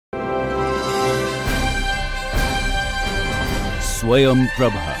Swayam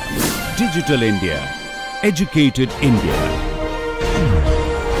Prabha. Digital India. Educated India.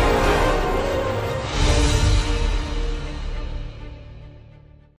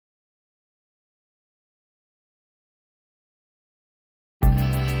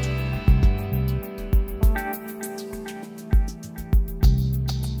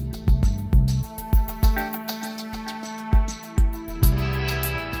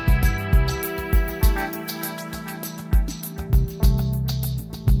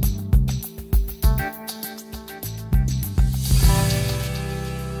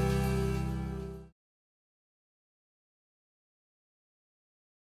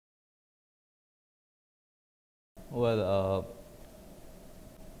 Well,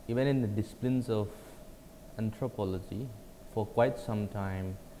 even in the disciplines of anthropology, for quite some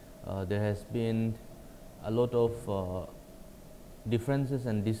time, there has been a lot of differences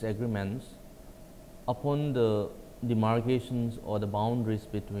and disagreements upon the demarcations or the boundaries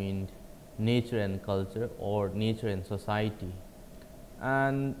between nature and culture or nature and society.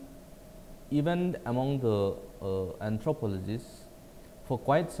 And even among the anthropologists, for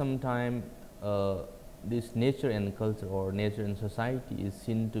quite some time, this nature and culture or nature and society is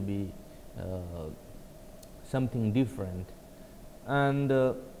seen to be something different. And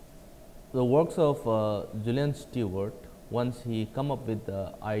the works of Julian Stewart, once he come up with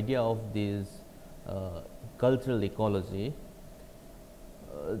the idea of this cultural ecology,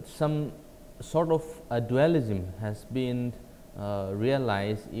 some sort of a dualism has been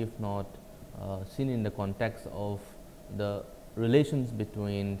realized, if not seen in the context of the relations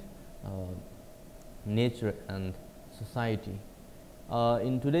between nature and society.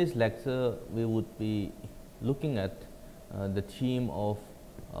 In today's lecture, we would be looking at the theme of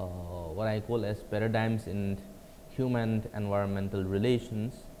what I call as paradigms in human environmental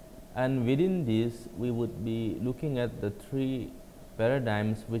relations, and within this we would be looking at the three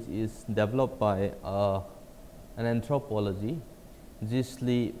paradigms which is developed by an anthropology,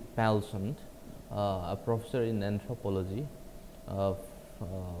 Gisli Palsson, a professor in anthropology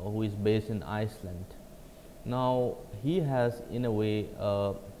who is based in Iceland. Now, he has in a way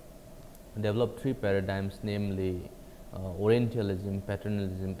developed three paradigms, namely Orientalism,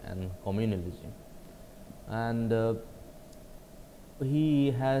 paternalism and communalism. And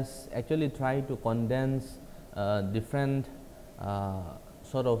he has actually tried to condense different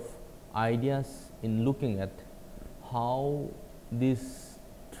sort of ideas in looking at how these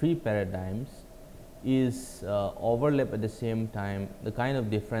three paradigms is overlap at the same time, the kind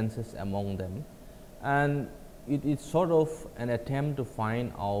of differences among them, and it is sort of an attempt to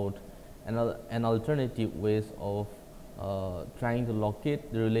find out an alternative ways of trying to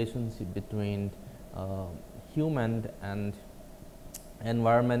locate the relationship between human and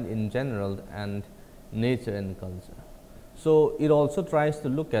environment in general and nature and culture. So, it also tries to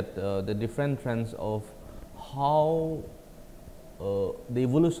look at the different trends of how the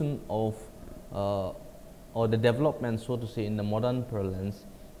evolution of or the development, so to say, in the modern parlance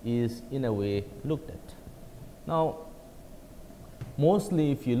is in a way looked at. Now,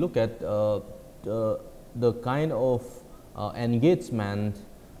 mostly if you look at the kind of engagement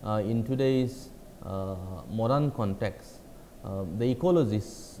in today's modern context, the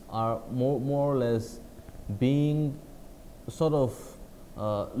ecologists are more or less being sort of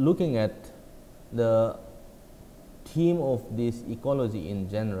looking at the theme of this ecology in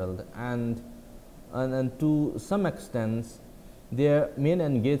general, and to some extent their main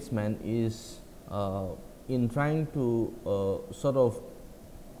engagement is in trying to sort of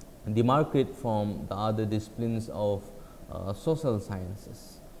demarcate from the other disciplines of social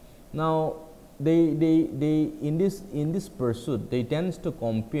sciences. Now, they in this pursuit, they tend to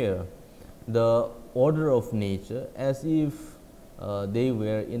compare the order of nature as if they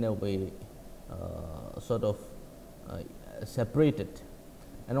were in a way sort of separated,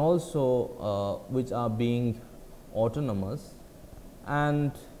 and also which are being autonomous,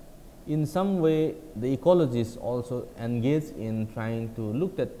 and in some way the ecologists also engage in trying to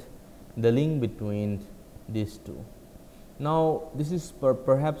look at the link between these two. Now, this is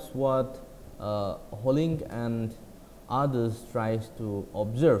perhaps what Holling and others tries to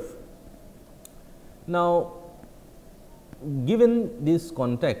observe. Now, given this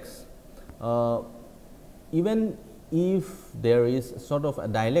context, even if there is sort of a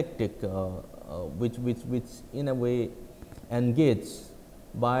dialectic which in a way engage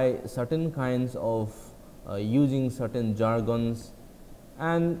by certain kinds of using certain jargons,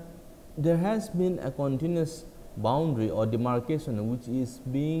 and there has been a continuous boundary or demarcation which is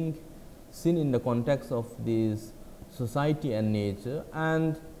being seen in the context of this society and nature,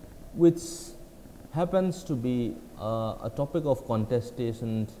 and which happens to be a topic of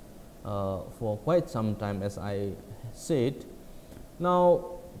contestation for quite some time, as I said.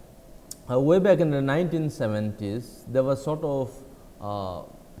 Now, way back in the 1970s, there was sort of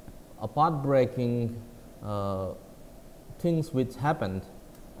a path-breaking things which happened,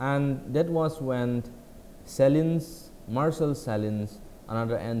 and that was when Marcel Salins,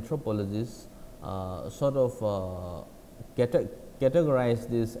 another anthropologist, sort of categorized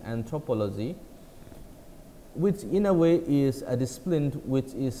this anthropology, which in a way is a discipline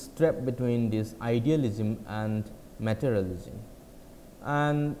which is trapped between this idealism and materialism,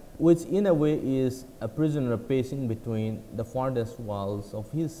 and which in a way is a prisoner pacing between the farthest walls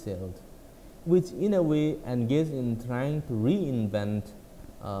of his cell, which in a way engaged in trying to reinvent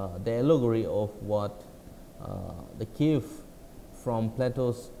the allegory of what the cave from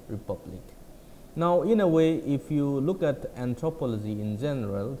Plato's Republic. Now, in a way, if you look at anthropology in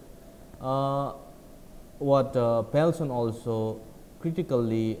general, what Pelson also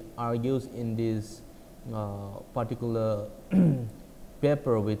critically argues in this particular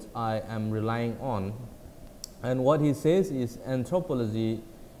paper which I am relying on, and what he says is anthropology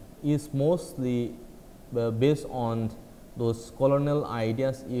is mostly based on those colonial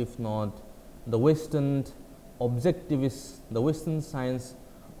ideas, if not the Western objectivist, the Western science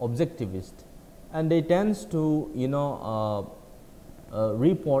objectivist, and they tends to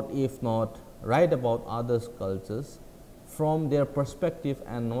report, if not write about other cultures from their perspective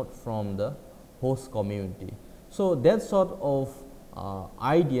and not from the host community. So that sort of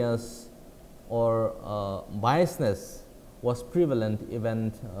ideas or biasness was prevalent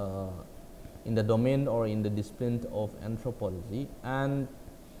even in the domain or in the discipline of anthropology, and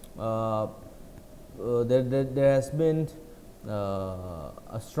there has been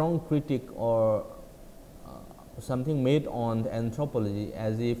a strong critique or something made on anthropology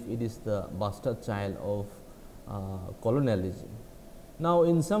as if it is the bastard child of colonialism. Now,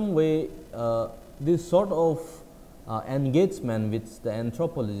 in some way, this sort of engagement which the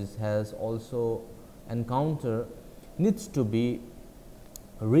anthropologist has also encountered needs to be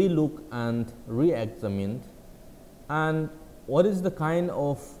relooked and re-examined, and what is the kind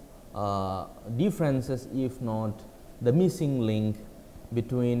of differences, if not the missing link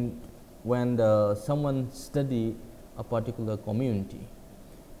between when someone study a particular community.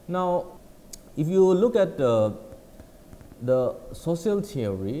 Now, if you look at the social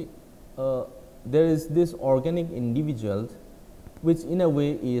theory, there is this organic individual which in a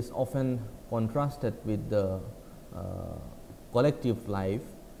way is often contrasted with the collective life,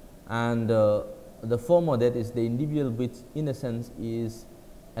 and the former, that is the individual, which in a sense is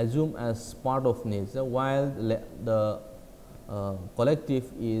assumed as part of nature, while the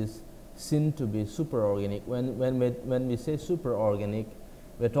collective is seen to be superorganic. When we say superorganic,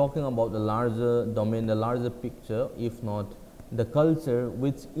 we are talking about the larger domain, the larger picture, if not the culture,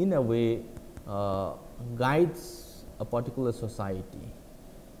 which in a way guides a particular society.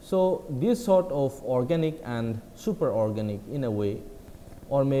 So, this sort of organic and superorganic in a way,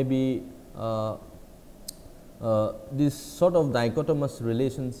 or maybe this sort of dichotomous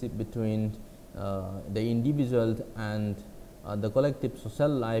relationship between the individual and the collective social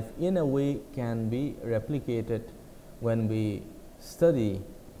life in a way can be replicated when we study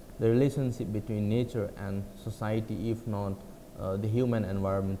the relationship between nature and society, if not the human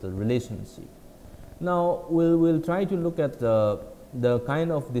environmental relationship. Now, we'll try to look at the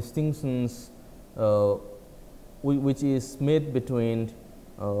kind of distinctions which is made between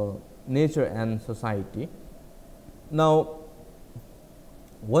nature and society. Now,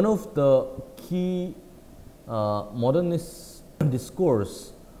 one of the key modernist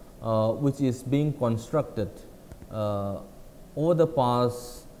discourse which is being constructed over the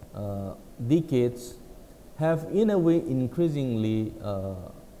past decades have in a way increasingly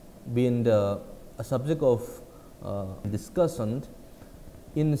been a subject of discussion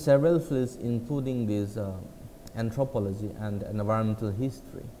in several fields, including this anthropology and environmental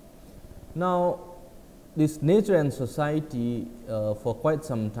history. Now, this nature and society for quite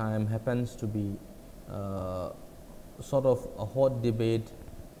some time happens to be sort of a hot debate,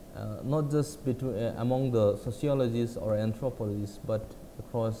 not just between among the sociologists or anthropologists, but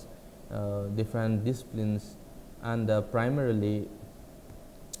across different disciplines, and primarily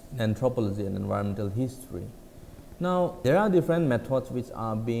anthropology and environmental history. Now, there are different methods which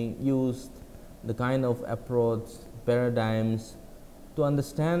are being used, the kind of approach, paradigms, to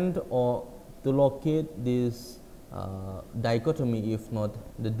understand or to locate this dichotomy, if not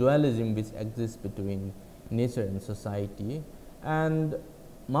the dualism which exists between nature and society. And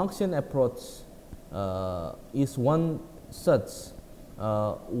Marxian approach is one such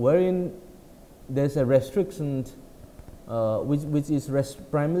wherein there's a restriction which is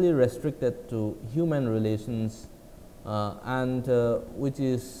primarily restricted to human relations and which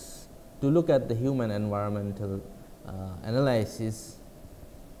is to look at the human environmental analysis.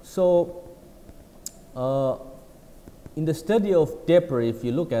 So, in the study of Taper, if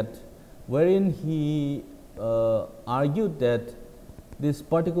you look at, wherein he argued that these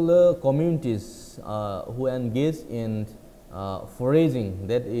particular communities who engage in foraging,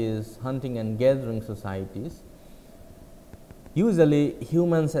 that is hunting and gathering societies, usually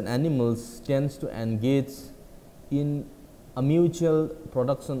humans and animals tends to engage in a mutual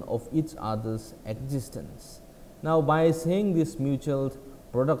production of each other's existence. Now, by saying this mutual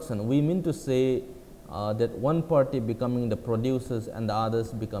production, we mean to say that one party becoming the producers and the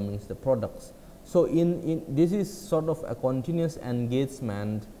others becoming the products. So, in this is sort of a continuous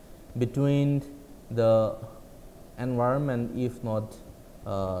engagement between the environment, if not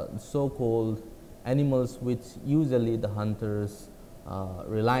so called animals which usually the hunters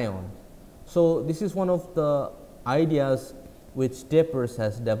rely on. So, this is one of the ideas which Tapers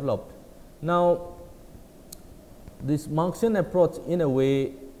has developed. Now, this Marxian approach in a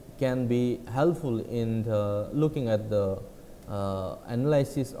way can be helpful in looking at the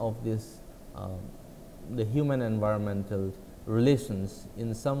analysis of this the human environmental relations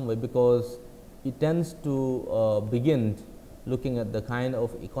in some way, because it tends to begin looking at the kind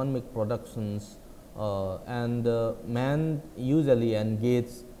of economic productions and man usually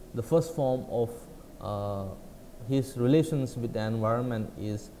engages the first form of his relations with the environment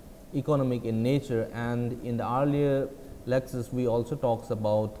is economic in nature, and in the earlier lectures we also talks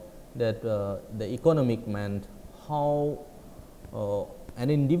about that the economic meant how an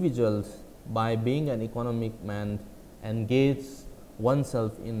individual by being an economic man engage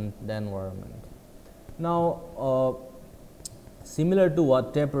oneself in the environment. Now, similar to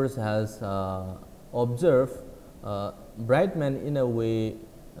what Tapers has observed, Brightman in a way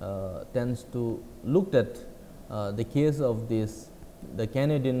tends to look at the case of this the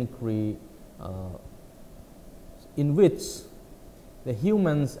Canadian Cree, in which the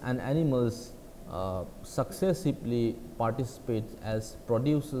humans and animals successively participate as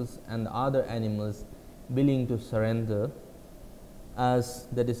producers and other animals willing to surrender as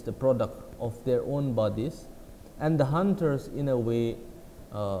that is the product of their own bodies, and the hunters in a way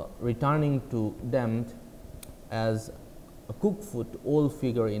returning to them as a cooked food, all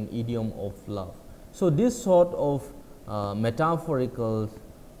figure in idiom of love. So, this sort of metaphorical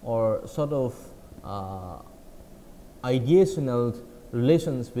or sort of ideational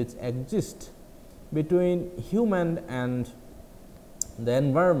relations which exist between human and the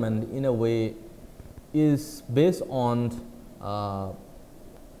environment in a way is based on a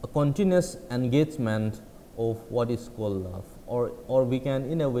continuous engagement of what is called love, or we can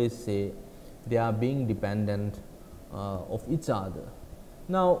in a way say they are being dependent of each other.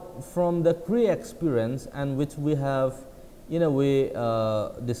 Now, from the Cree experience, and which we have in a way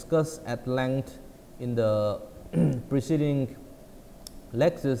discussed at length in the preceding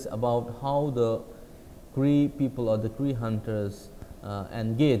lectures about how the Cree people or the Cree hunters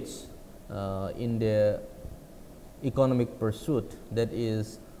engage in their economic pursuit, that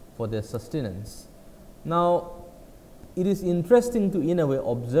is for their sustenance. Now, it is interesting to in a way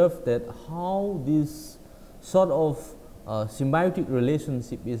observe that how this sort of symbiotic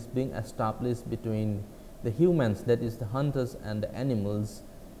relationship is being established between the humans, that is the hunters, and the animals,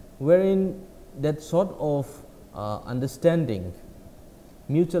 wherein that sort of understanding,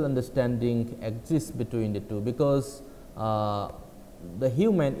 mutual understanding exists between the two, because the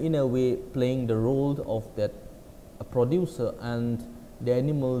human in a way playing the role of that producer and the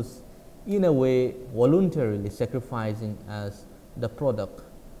animals in a way voluntarily sacrificing as the product,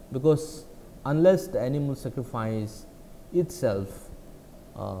 because unless the animal sacrifice itself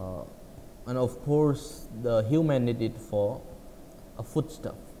and of course the human need it for a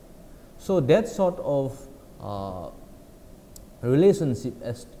foodstuff. So, that sort of relationship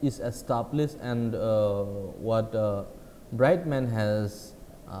is established, and what Brightman has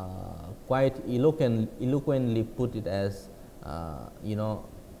quite eloquently put it as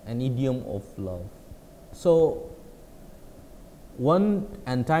an idiom of love. So, one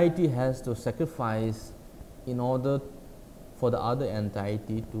entity has to sacrifice in order for the other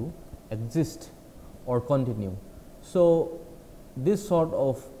entity to exist or continue. So, this sort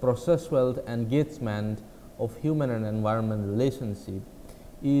of processual engagement of human and environment relationship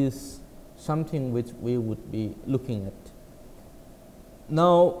is something which we would be looking at.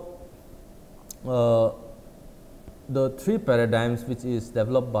 Now, the three paradigms which is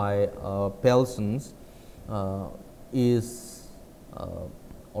developed by Pelsons is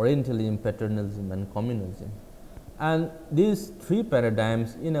Orientalism, paternalism, and communalism. And these three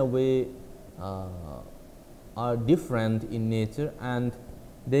paradigms in a way are different in nature, and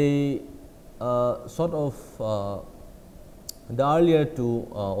they sort of the earlier two,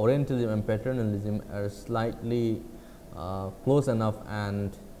 Orientalism and paternalism, are slightly close enough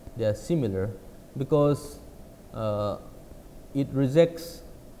and they are similar, because it rejects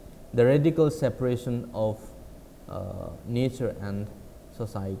the radical separation of nature and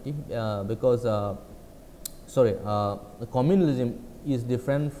society, because the communalism is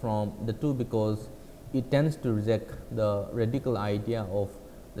different from the two because it tends to reject the radical idea of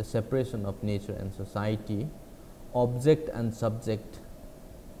the separation of nature and society, object and subject,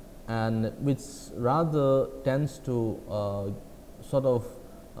 and which rather tends to sort of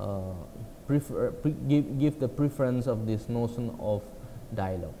give the preference of this notion of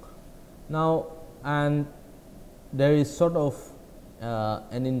dialogue. Now, and there is sort of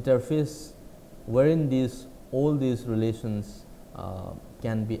an interface wherein all these relations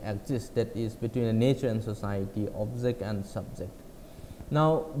can be exist, that is between a nature and society, object and subject.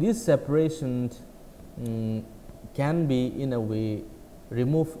 Now, these separations can be in a way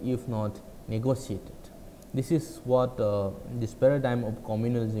removed if not negotiated. This is what this paradigm of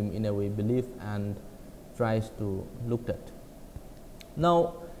communalism in a way believes and tries to look at.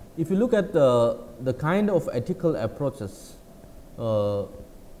 Now, if you look at the kind of ethical approaches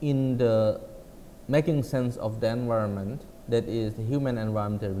in the making sense of the environment, that is the human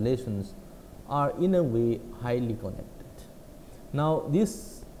environmental relations, are in a way highly connected. Now,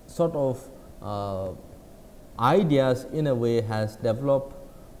 this sort of ideas in a way has developed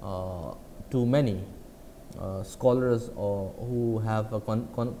to many scholars who have a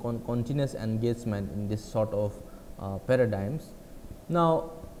continuous engagement in this sort of paradigms.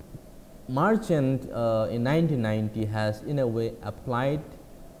 Now, Marchand in 1990 has in a way applied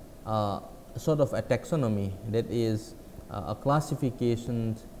sort of a taxonomy, that is a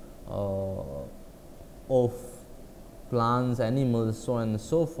classification of plants, animals, so on and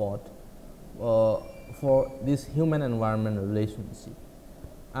so forth, for this human environment relationship,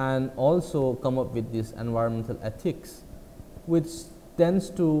 and also come up with this environmental ethics, which tends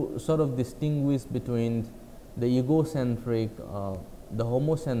to sort of distinguish between the egocentric, the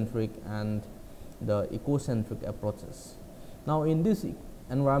homocentric, and the ecocentric approaches. Now, in this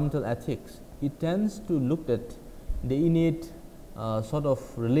environmental ethics, it tends to look at the innate sort of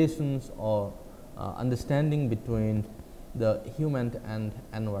relations or understanding between the human and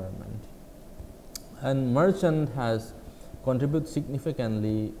environment. And Marchand has contributed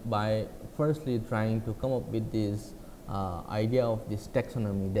significantly by firstly trying to come up with this idea of this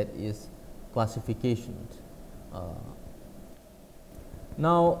taxonomy, that is classification.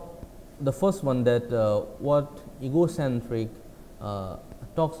 Now, the first one, that what egocentric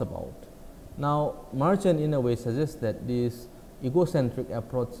talks about. Now, Marchand in a way suggests that this egocentric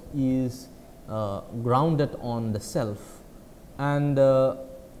approach is grounded on the self and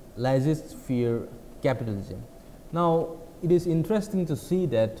laissez-faire capitalism. Now, it is interesting to see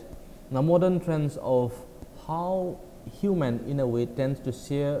that the modern trends of how human in a way tends to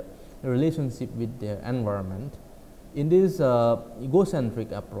share a relationship with their environment in this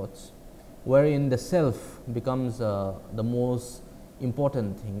egocentric approach, wherein the self becomes the most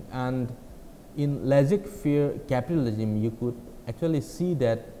important thing, and in laissez-faire capitalism you could actually see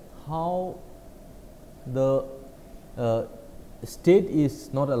that how the state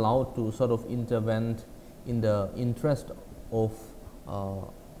is not allowed to sort of intervene in the interest of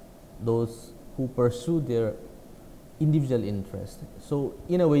those who pursue their individual interest. So,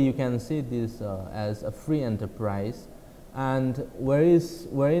 in a way you can see this as a free enterprise, and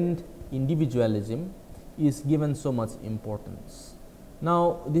wherein individualism is given so much importance.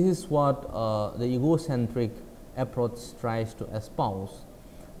 Now, this is what the egocentric approach tries to espouse.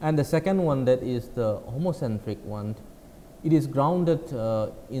 And the second one, that is the homocentric one, it is grounded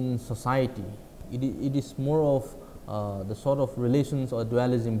in society. It is more of the sort of relations or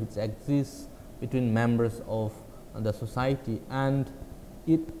dualism which exists between members of the society, and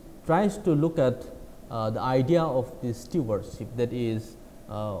it tries to look at the idea of this stewardship, that is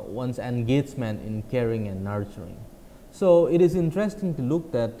one's engagement in caring and nurturing. So, it is interesting to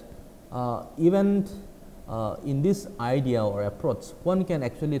look that even in this idea or approach, one can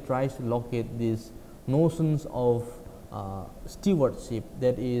actually try to locate these notions of stewardship,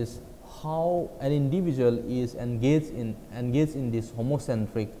 that is how an individual is engaged in these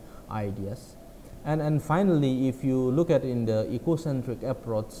homocentric ideas. And finally, if you look at in the ecocentric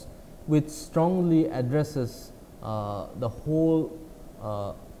approach, which strongly addresses the whole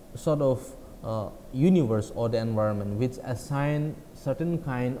sort of universe or the environment, which assign certain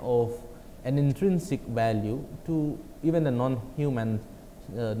kind of an intrinsic value to even the non-human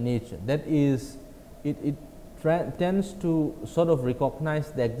nature. That is, it tends to sort of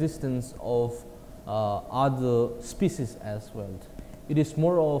recognize the existence of other species as well. It is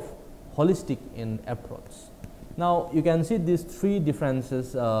more of holistic in approach. Now, you can see these three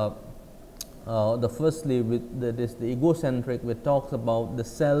differences. The firstly, that is the egocentric, which talks about the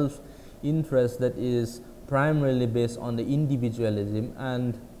self-interest that is primarily based on the individualism,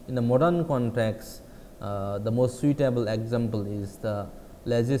 and in the modern context, the most suitable example is the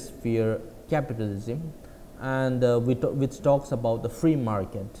laissez-faire capitalism, and which talks about the free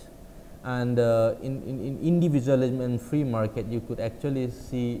market. And in individualism and free market, you could actually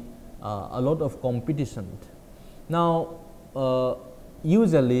see a lot of competition. Now,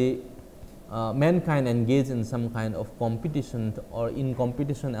 usually mankind engage in some kind of competition or in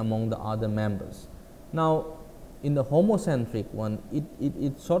competition among the other members. Now, in the homocentric one,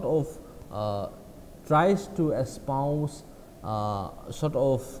 it sort of tries to espouse sort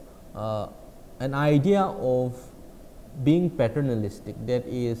of an idea of being paternalistic, that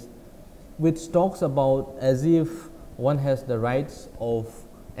is, which talks about as if one has the rights of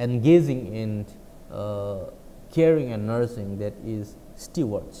engaging in caring and nursing, that is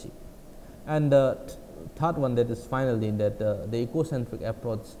stewardship. And the third one, that is finally that the ecocentric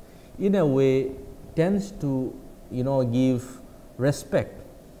approach in a way tends to give respect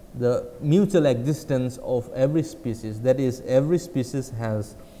the mutual existence of every species, that is every species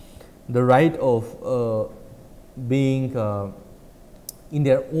has the right of being in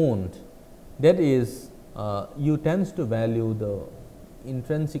their own, that is you tends to value the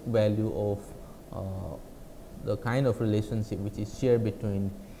intrinsic value of the kind of relationship which is shared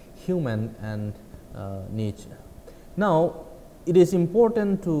between human and nature. Now, it is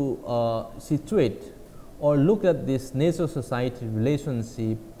important to situate or look at this nature society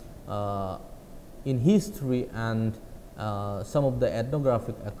relationship in history and some of the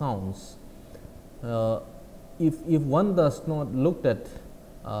ethnographic accounts. If one does not look at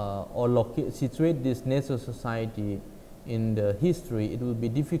or situate this nature society in the history, it will be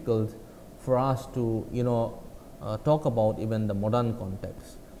difficult for us to talk about even the modern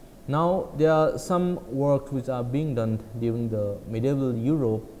context. Now, there are some works which are being done during the medieval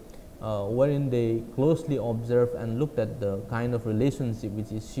Europe, wherein they closely observed and looked at the kind of relationship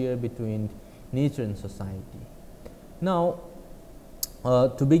which is shared between nature and society. Now,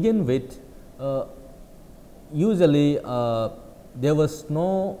 to begin with, usually there was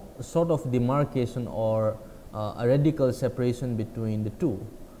no sort of demarcation or a radical separation between the two,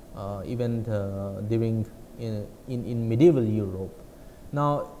 even during in medieval Europe.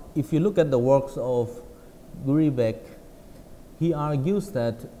 Now, if you look at the works of Guribek, he argues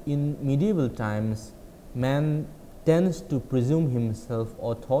that in medieval times, man tends to presume himself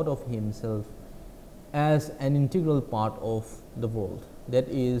or thought of himself as an integral part of the world. That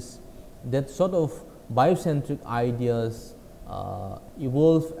is, that sort of biocentric ideas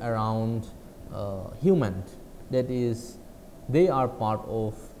evolve around human, that is, they are part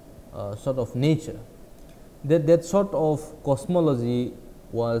of sort of nature. That sort of cosmology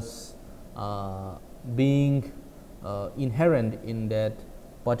was being inherent in that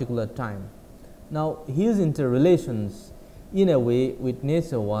particular time. Now, his interrelations in a way with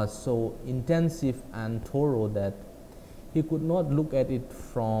nature was so intensive and thorough that he could not look at it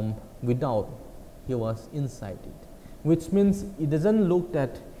from without, he was inside it, which means he doesn't look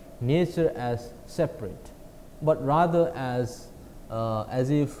at nature as separate, but rather as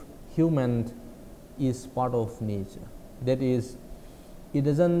if human is part of nature. That is, it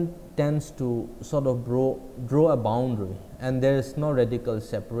doesn't tends to sort of draw a boundary, and there is no radical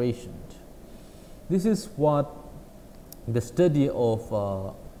separation. This is what the study of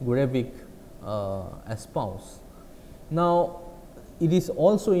Gurevich espoused. Now, it is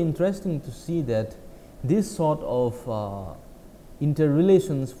also interesting to see that this sort of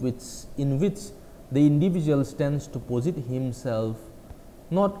interrelations in which the individual tends to position himself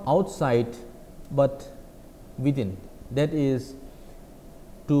not outside but within, that is,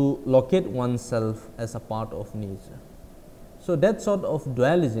 to locate oneself as a part of nature. So, that sort of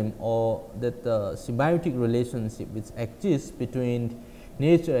dualism or that symbiotic relationship which exists between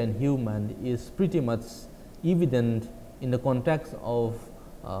nature and human is pretty much evident in the context of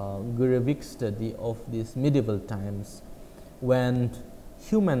Gurevich's study of these medieval times, when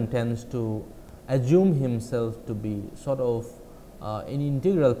human tends to assume himself to be sort of an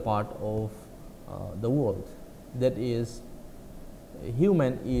integral part of the world. That is,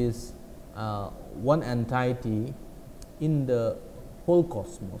 human is one entity in the whole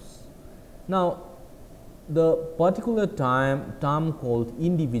cosmos, Now, the particular term called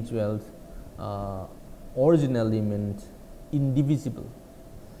individuals originally meant indivisible,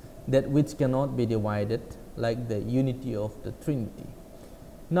 that which cannot be divided, like the unity of the Trinity.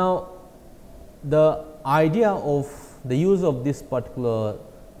 Now, the idea of the use of this particular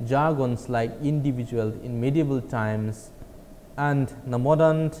jargons like individual in medieval times and the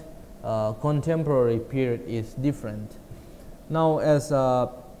modern contemporary period is different. Now, as I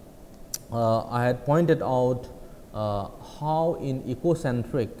had pointed out how in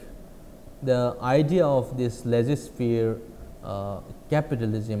ecocentric the idea of this laissez-faire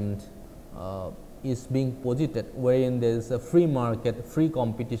capitalism is being posited, wherein there is a free market, free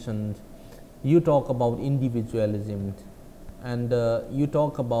competition. You talk about individualism and you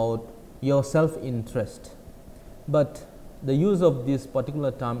talk about your self-interest, but the use of this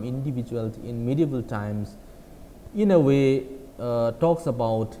particular term individual in medieval times in a way talks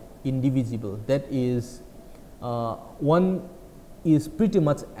about indivisible, that is one is pretty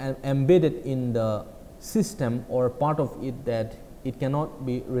much embedded in the system or part of it, that it cannot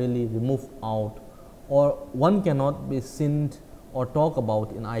be really removed out, or one cannot be seen or talk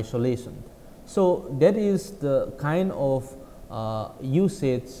about in isolation. So, that is the kind of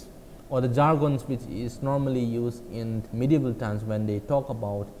usage or the jargons which is normally used in medieval times when they talk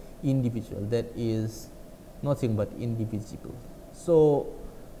about individual, that is nothing but indivisible. So,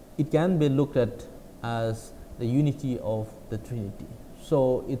 it can be looked at as the unity of the Trinity.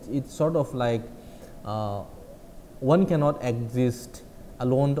 So, it's sort of like one cannot exist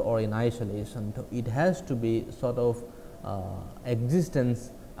alone or in isolation. It has to be sort of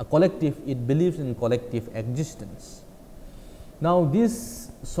existence, a collective, it believes in collective existence. Now,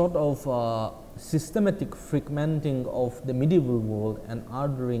 this sort of systematic fragmenting of the medieval world and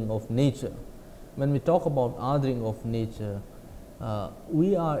othering of nature, when we talk about othering of nature,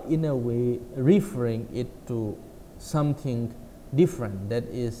 we are in a way referring it to something different, that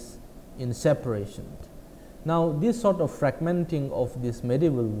is in separation. Now, this sort of fragmenting of this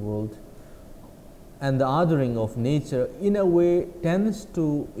medieval world and the othering of nature in a way tends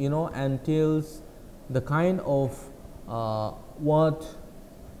to entails the kind of what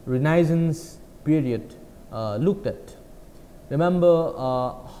Renaissance period looked at. Remember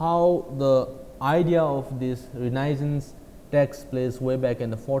how the idea of this Renaissance takes place way back in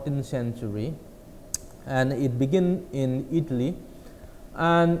the 14th century, and it began in Italy,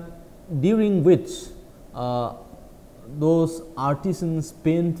 and during which those artisans,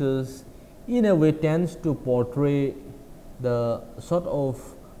 painters in a way tends to portray the sort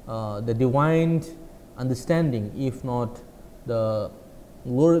of the divine understanding, if not the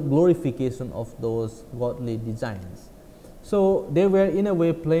glorification of those godly designs. So, they were in a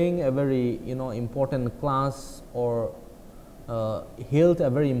way playing a very important class, or held a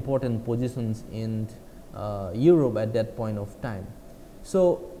very important positions in Europe at that point of time.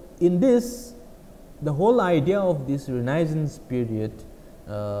 So, in this, the whole idea of this Renaissance period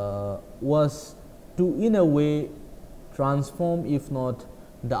was to in a way transform, if not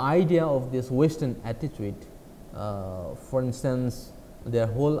the idea of this Western attitude. For instance, their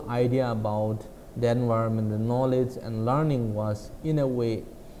whole idea about the environment, the knowledge and learning was in a way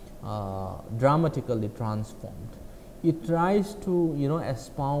dramatically transformed. It tries to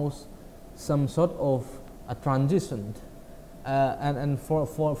espouse some sort of a transition, and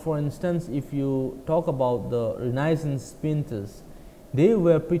for instance, if you talk about the Renaissance painters, they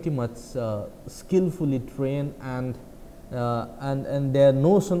were pretty much skillfully trained, and their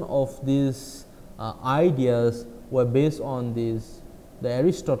notion of these ideas were based on the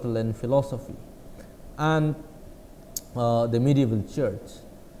Aristotelian philosophy and the medieval church.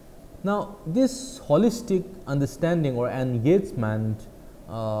 Now, this holistic understanding or engagement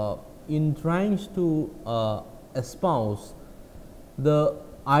in trying to espouse the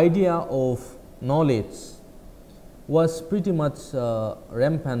idea of knowledge was pretty much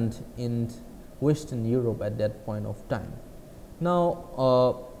rampant in Western Europe at that point of time.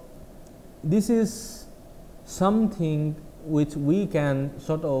 Now, this is something which we can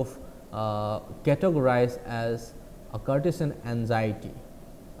sort of categorize as a Cartesian anxiety.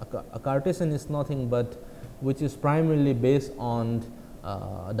 A Cartesian is nothing but which is primarily based on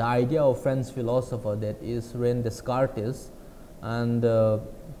the idea of French philosopher, that is René Descartes, and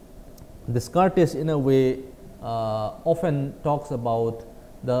Descartes in a way often talks about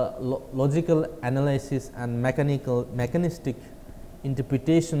the logical analysis and mechanistic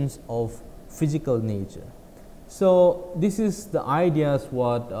interpretations of physical nature. So, this is the ideas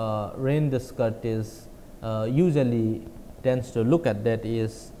what René Descartes usually tends to look at, that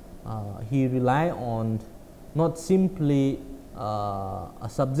is he rely on not simply a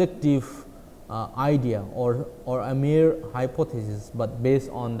subjective idea or a mere hypothesis, but based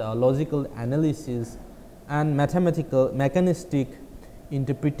on the logical analysis and mathematical mechanistic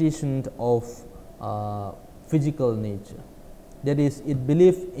interpretation of physical nature. That is, it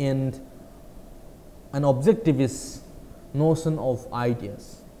believes in an objectivist notion of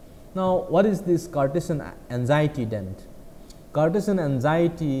ideas. Now, what is this Cartesian anxiety then? Cartesian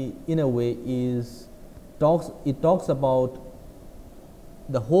anxiety in a way talks about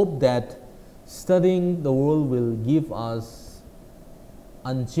the hope that studying the world will give us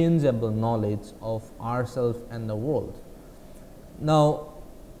unchangeable knowledge of ourselves and the world. Now,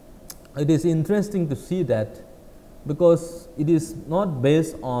 it is interesting to see that, because it is not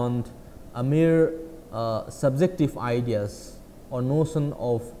based on a mere subjective ideas or notion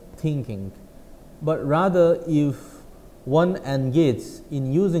of thinking, but rather if one engages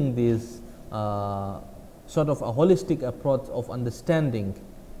in using this sort of a holistic approach of understanding,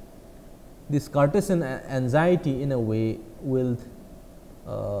 this Cartesian anxiety in a way will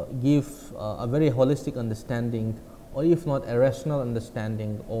give a very holistic understanding, or if not a rational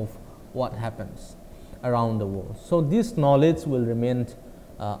understanding of what happens around the world. So, this knowledge will remain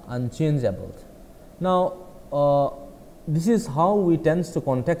unchangeable. Now, this is how we tend to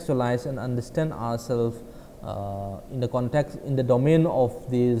contextualize and understand ourselves in the domain of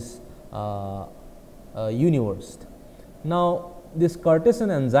this universe. Now, this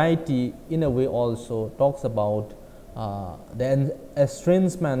Cartesian anxiety in a way also talks about the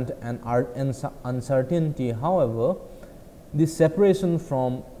estrangement and uncertainty. However, this separation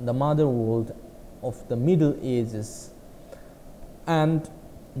from the mother world of the Middle Ages and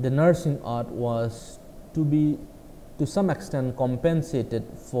the nursing art was to be to some extent compensated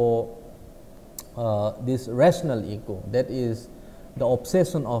for this rational ego, that is the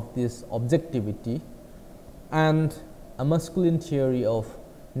obsession of this objectivity and a masculine theory of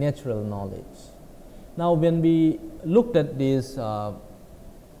natural knowledge. Now, when we looked at this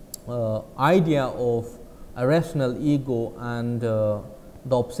idea of a rational ego and the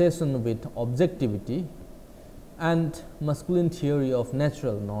obsession with objectivity and masculine theory of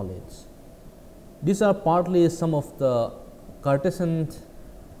natural knowledge, these are partly some of the Cartesian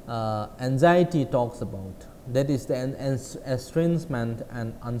anxiety talks about, that is the estrangement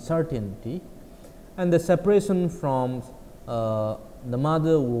and uncertainty and the separation from the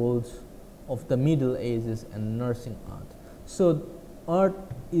mother world of the Middle Ages and nursing art. So, art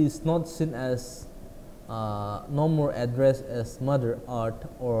is not seen as no more addressed as mother art,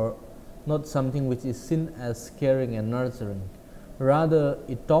 or not something which is seen as caring and nurturing. Rather,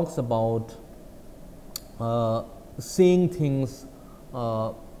 it talks about seeing things,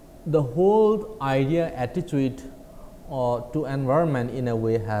 the whole idea, attitude to environment in a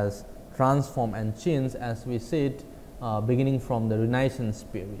way has transformed and changed, as we said, beginning from the Renaissance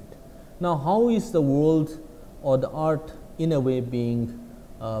period. Now, how is the world or the art in a way being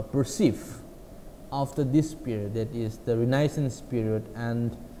perceived after this period, that is the Renaissance period,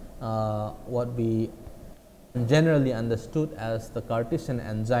 and what we generally understood as the Cartesian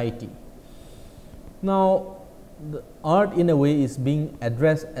anxiety? Now, the art in a way is being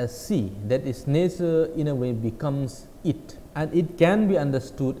addressed as C, that is nature in a way becomes it, and it can be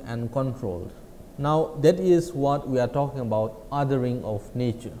understood and controlled. Now, that is what we are talking about, othering of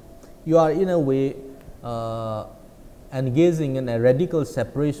nature. You are in a way engaging in a radical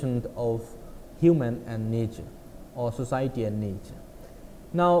separation of human and nature, or society and nature.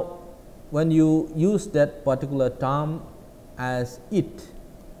 Now, when you use that particular term as it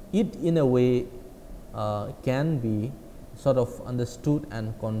in a way can be sort of understood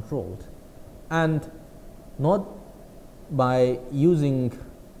and controlled, and not by using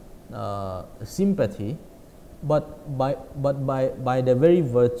sympathy, but by the very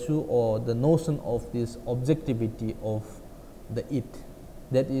virtue or the notion of this objectivity of the it,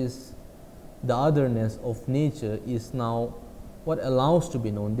 that is the otherness of nature, is now what allows to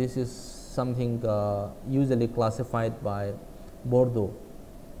be known. This is something usually classified by Bordeaux.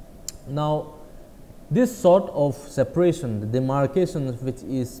 Now, this sort of separation, the demarcation which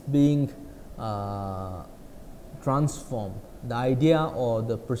is being transformed, the idea or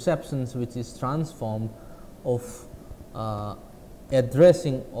the perceptions which is transformed of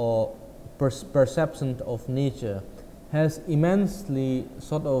addressing or perception of nature, has immensely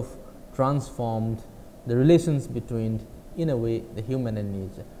sort of transformed the relations between, in a way, the human and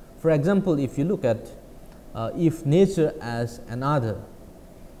nature. For example, if you look at if nature as an other,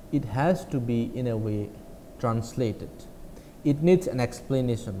 it has to be in a way translated. It needs an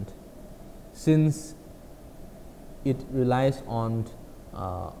explanation, since it relies on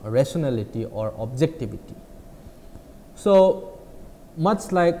rationality or objectivity. So,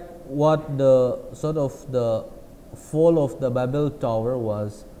 much like what the sort of the fall of the Babel Tower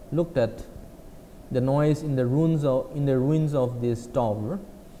was looked at the noise in the ruins of this tower.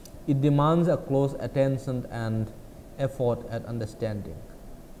 It demands a close attention and effort at understanding.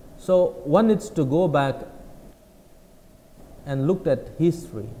 So one needs to go back and look at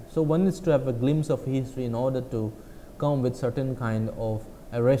history. So one needs to have a glimpse of history in order to come with certain kind of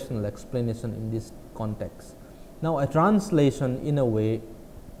a rational explanation in this context. Now, a translation in a way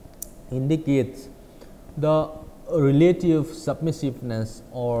indicates the relative submissiveness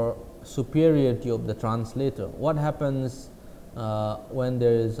or superiority of the translator. What happens when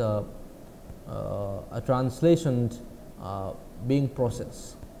there is a translation being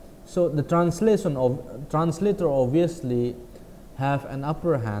processed? So, the translator obviously have an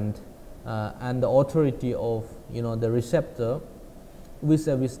upper hand and the authority of the receptor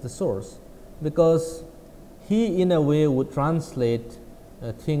vis-a-vis the source, because he in a way would translate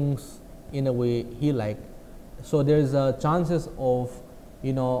things in a way he like. So, there is a chances of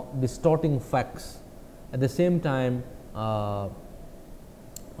distorting facts. At the same time,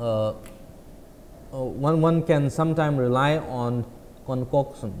 one can sometimes rely on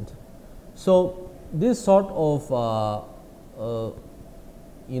concoction. So, this sort of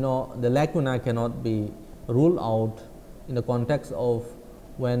the lacuna cannot be ruled out in the context of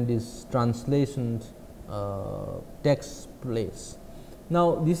when this translation takes place.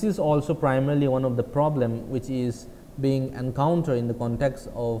 Now, this is also primarily one of the problem which is being encountered in the context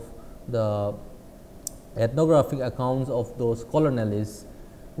of the ethnographic accounts of those colonialists,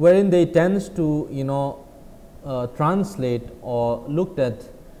 wherein they tend to translate or looked at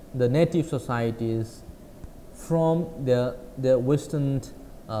the native societies from their Western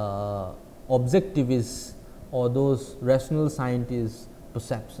objectivist or those rational scientists'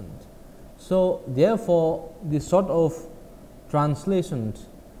 perceptions. So, therefore, this sort of translation,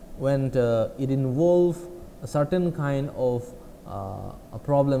 when it involves a certain kind of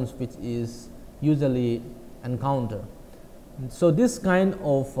problems which is usually encountered. So, this kind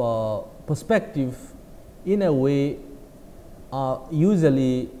of perspective in a way are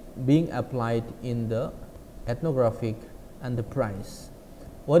usually being applied in the ethnographic enterprise.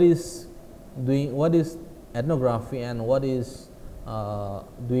 What is ethnography and what is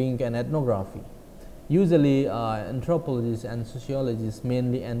doing an ethnography? Usually anthropologists and sociologists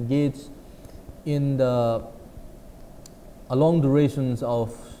mainly engage in the long durations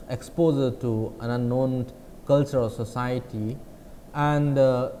of exposure to an unknown culture or society, and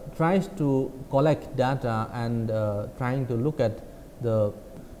tries to collect data and trying to look at the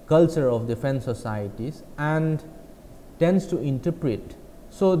culture of different societies and tends to interpret.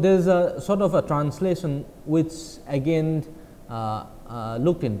 So, there is a sort of a translation which again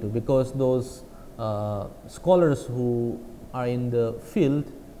looked into, because those scholars who are in the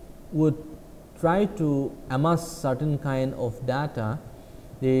field would try to amass certain kind of data.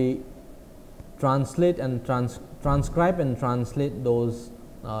 They translate and transcribe and translate those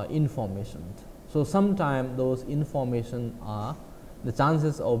information. So, sometimes those information are the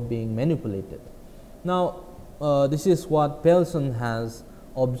chances of being manipulated. Now, this is what Pelson has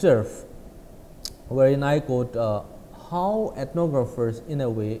observed, wherein I quote, how ethnographers in a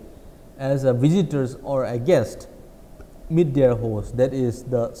way as a visitors or a guest meet their host, that is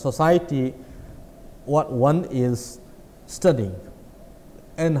the society what one is studying,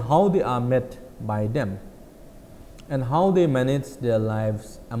 and how they are met by them, and how they manage their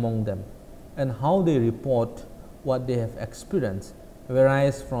lives among them, and how they report what they have experienced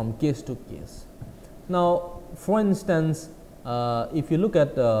varies from case to case. Now, for instance, if you look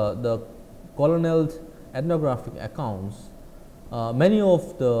at the colonial ethnographic accounts, many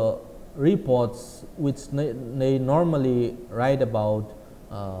of the reports which they normally write about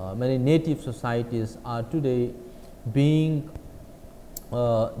many native societies are today being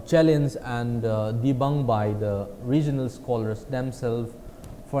challenged and debunked by the regional scholars themselves.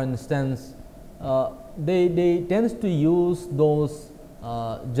 For instance, they tend to use those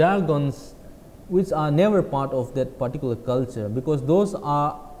jargons which are never part of that particular culture, because those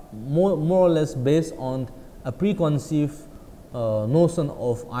are more or less based on a preconceived notion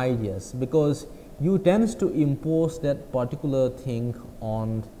of ideas, because you tend to impose that particular thing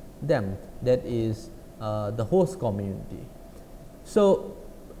on them, that is the host community. So,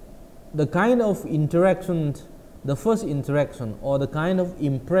 the kind of interaction, the first interaction or the kind of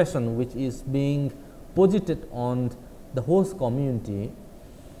impression which is being posited on the host community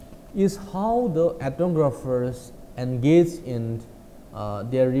is how the ethnographers engage in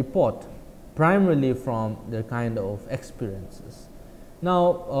their report, primarily from their kind of experiences.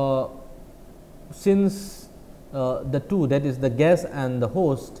 Now, since the two, that is the guest and the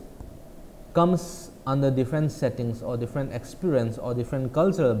host, comes under different settings or different experience or different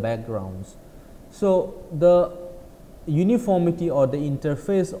cultural backgrounds. So, the uniformity or the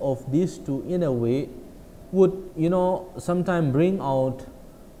interface of these two in a way would sometimes bring out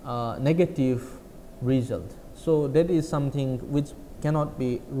negative result. So, that is something which cannot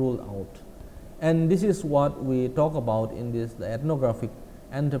be ruled out, and this is what we talk about in this the ethnographic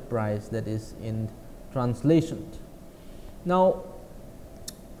enterprise, that is in translation. Now,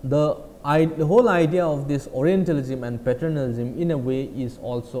 the whole idea of this Orientalism and paternalism in a way is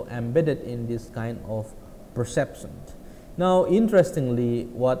also embedded in this kind of perception. Now, interestingly,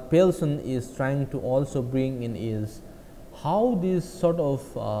 what Pearson is trying to also bring in is how this sort of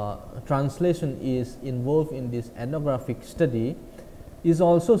translation is involved in this ethnographic study is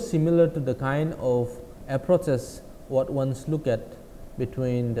also similar to the kind of approaches what ones look at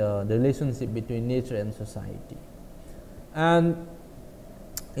between the relationship between nature and society. And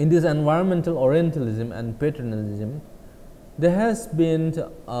in this environmental Orientalism and paternalism, there has been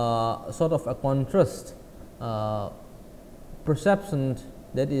sort of a contrast perception,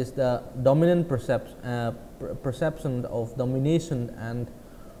 that is the dominant perception of domination and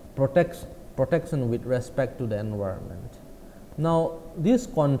protection with respect to the environment. Now, this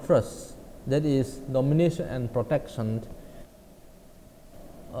contrast, that is domination and protection,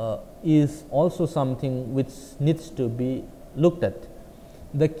 is also something which needs to be looked at.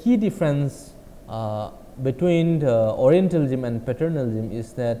 The key difference between the Orientalism and paternalism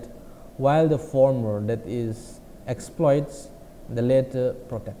is that while the former, that is exploits, the latter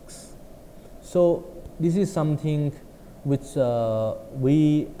protects. So, this is something which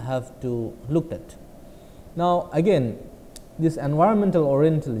we have to look at. Now, again, this environmental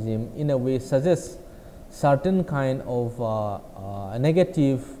Orientalism in a way suggests certain kind of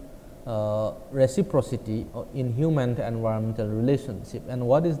negative reciprocity in human to environmental relationship. And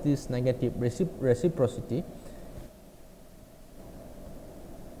what is this negative reciprocity?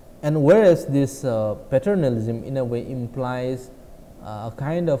 And whereas this paternalism in a way implies a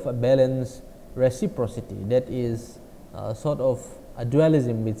kind of a balanced reciprocity, that is sort of a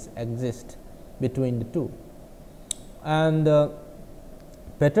dualism which exists between the two. And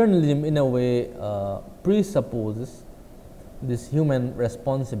paternalism in a way presupposes this human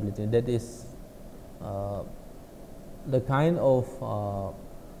responsibility, that is the kind of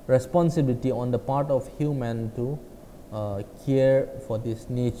responsibility on the part of human to care for this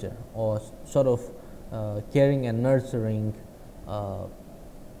nature, or sort of caring and nurturing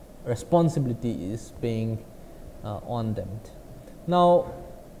responsibility is being on them. Now,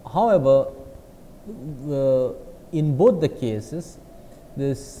 however, in both the cases,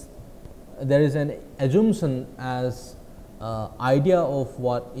 there is an assumption as idea of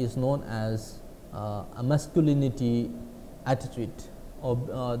what is known as a masculinity attitude,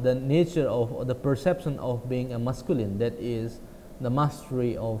 or the nature of, or the perception of being a masculine, that is the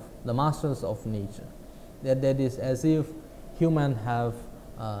mastery of the masters of nature. That is as if human have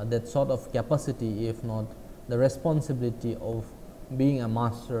that sort of capacity, if not the responsibility of being a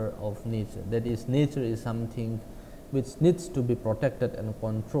master of nature. That is, nature is something which needs to be protected and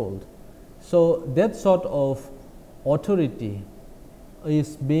controlled. So, that sort of authority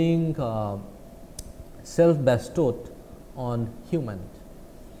is being self-bestowed on human.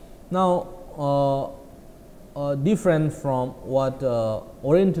 Now, different from what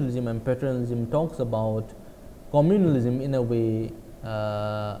Orientalism and paternalism talks about, communalism in a way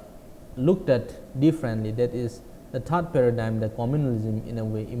looked at differently. That is, the third paradigm, the communalism in a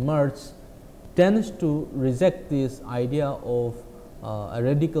way emerged, tends to reject this idea of a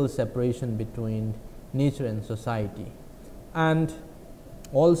radical separation between nature and society, and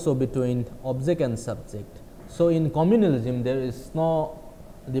also between object and subject. So, in communalism there is no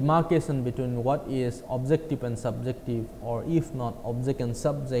demarcation between what is objective and subjective, or if not object and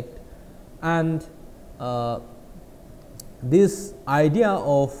subject, and this idea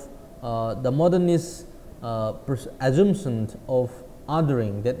of the modernist assumption of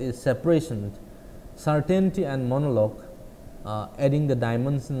othering, that is separation, certainty and monologue, adding the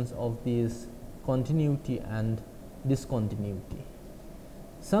dimensions of this continuity and discontinuity.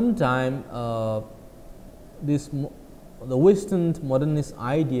 Sometime the Western modernist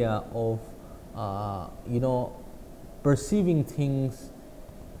idea of perceiving things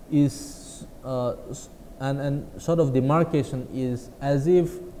is and sort of demarcation is as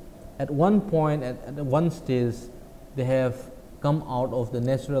if at one point, at one stage, they have come out of the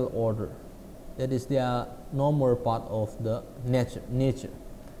natural order. That is, they are no more part of the nature.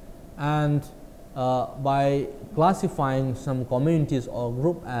 And by classifying some communities or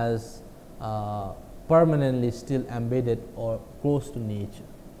group as permanently still embedded or close to nature.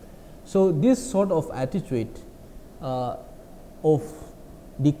 So, this sort of attitude of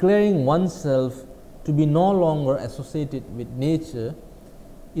declaring oneself to be no longer associated with nature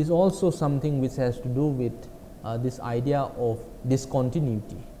is also something which has to do with this idea of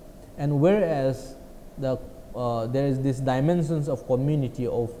discontinuity. And whereas there is this dimensions of community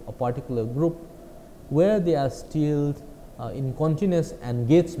of a particular group where they are still in continuous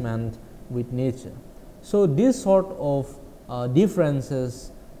engagement with nature. So, this sort of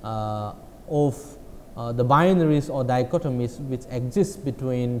differences of the binaries or dichotomies which exist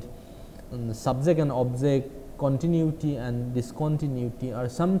between subject and object, continuity and discontinuity are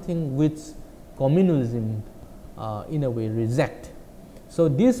something which communalism in a way reject. So,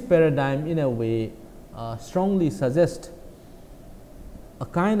 this paradigm in a way strongly suggests a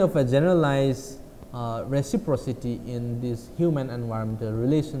kind of a generalized reciprocity in these human environmental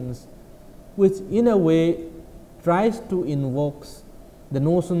relations, which in a way tries to invoke the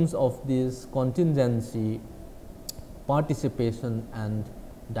notions of this contingency, participation and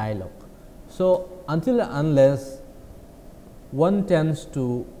dialogue. So, until and unless one tends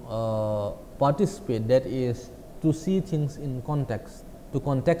to participate, that is to see things in context, to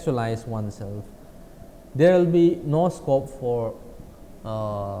contextualize oneself, there will be no scope for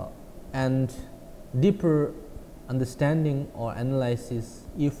and deeper understanding or analysis,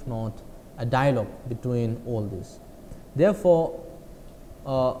 if not a dialogue between all this. Therefore,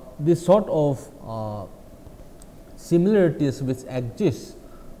 this sort of similarities which exist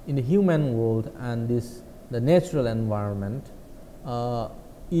in the human world and the natural environment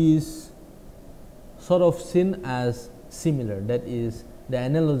is sort of seen as similar, that is the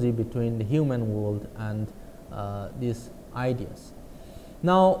analogy between the human world and these ideas.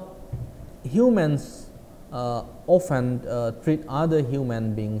 Now, humans often treat other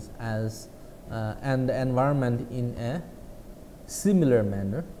human beings as and the environment in a similar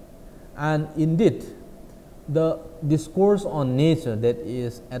manner, and indeed the discourse on nature, that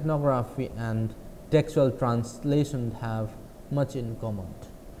is ethnography and textual translation, have much in common.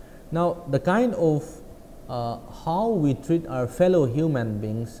 Now, the kind of how we treat our fellow human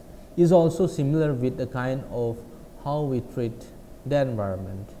beings is also similar with the kind of how we treat the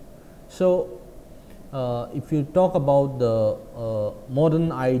environment. So, if you talk about the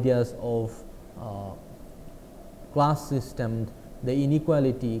modern ideas of class system, the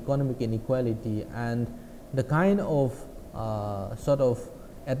inequality, economic inequality, and the kind of sort of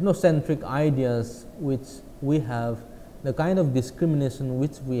ethnocentric ideas which we have, the kind of discrimination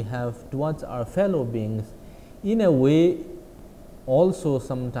which we have towards our fellow beings, in a way also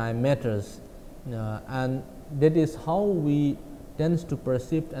sometimes matters, and that is how we tends to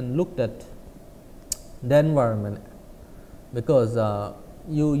perceive and look at the environment, because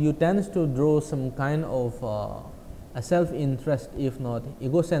you tends to draw some kind of a self-interest, if not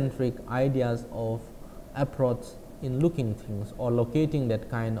egocentric ideas of approach in looking things or locating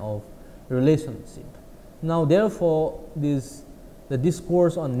that kind of relationship. Now, therefore, the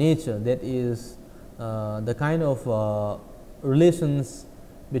discourse on nature, that is the kind of relations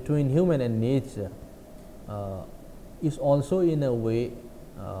between human and nature, is also in a way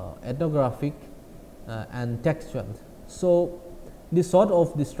ethnographic and textual. So, this sort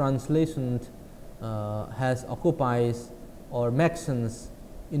of this translation has occupies or makes sense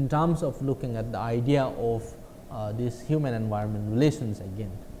in terms of looking at the idea of this human environment relations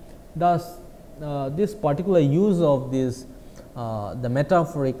again. Thus, this particular use of this the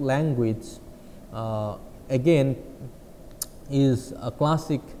metaphoric language again is a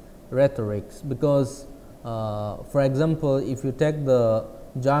classic rhetorics, because for example, if you take the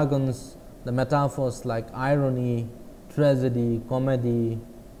jargons, the metaphors like irony, tragedy, comedy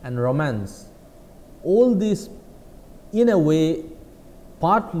and romance, all these in a way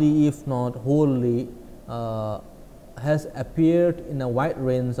partly if not wholly has appeared in a wide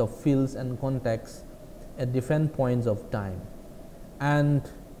range of fields and contexts at different points of time,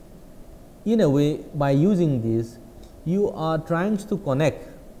 and in a way by using this you are trying to connect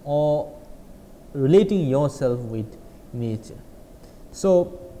or relating yourself with nature.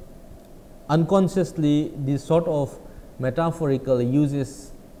 So, unconsciously this sort of metaphorical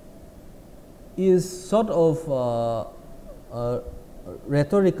uses is sort of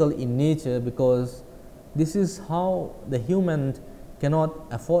rhetorical in nature, because this is how the human cannot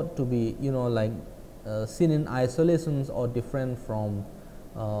afford to be like seen in isolations or different from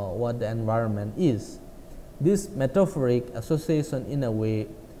what the environment is. This metaphoric association in a way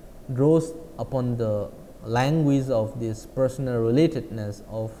draws upon the language of this personal relatedness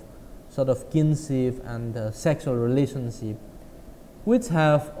of sort of kinship and sexual relationship, which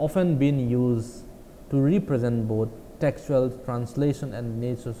have often been used to represent both textual translation and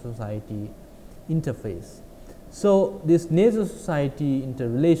nature society interface. So, this nature society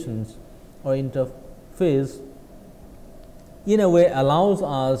interrelations or interface in a way allows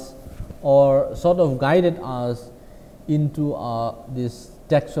us or sort of guided us into this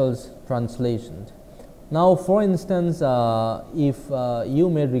textual translation. Now, for instance, if you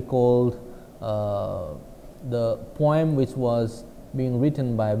may recall the poem which was being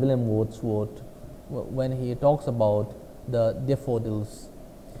written by William Wordsworth when he talks about the daffodils.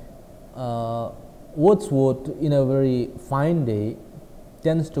 Wordsworth, in a very fine day,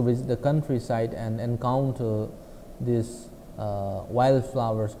 tends to visit the countryside and encounter these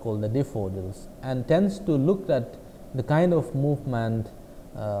wildflowers called the daffodils, and tends to look at the kind of movement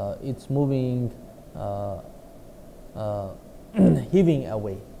it's moving, heaving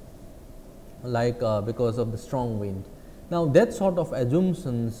away, like because of the strong wind. Now, that sort of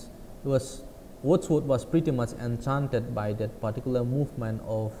assumptions was Wordsworth was pretty much enchanted by that particular movement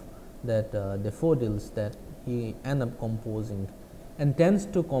of that daffodils that he ended up composing, and tends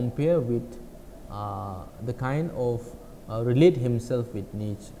to compare with the kind of relate himself with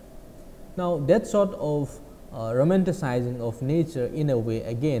nature. Now, that sort of romanticizing of nature in a way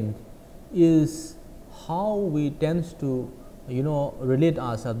again is how we tends to relate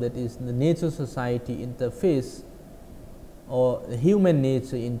ourselves, that is the nature society interface or human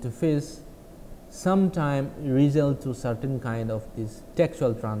nature interface sometime result to certain kind of this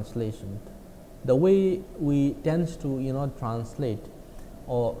textual translation. The way we tends to translate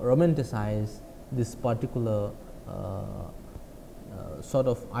or romanticize this particular sort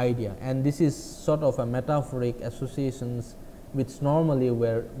of idea, and this is sort of a metaphoric associations which normally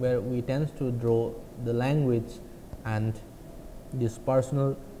where we tend to draw the language and this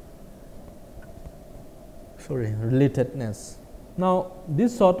personal relatedness. Now,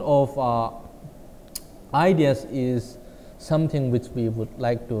 this sort of ideas is something which we would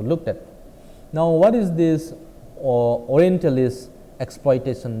like to look at. Now, what is this Orientalist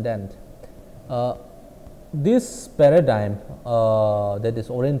exploitation then? This paradigm, that is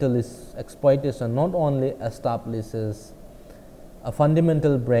Orientalist exploitation, not only establishes a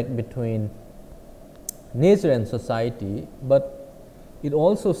fundamental break between nature and society, but it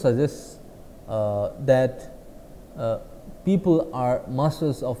also suggests that people are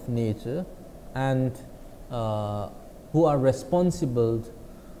masters of nature and who are responsible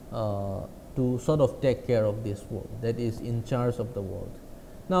to sort of take care of this world, that is in charge of the world.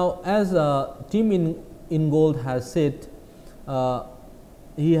 Now, as Tim Ingold has said,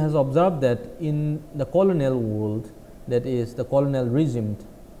 he has observed that in the colonial world, that is the colonial regime,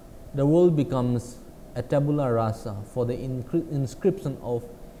 the world becomes a tabula rasa for the inscription of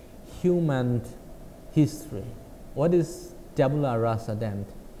human history. What is tabula rasa then?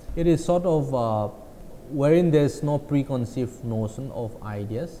 It is sort of wherein there is no preconceived notion of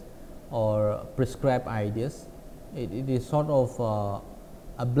ideas or prescribed ideas. It is sort of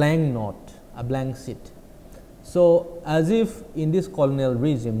a blank note, a blank sheet. So, as if in this colonial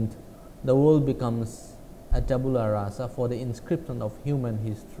regime, the world becomes a tabula rasa for the inscription of human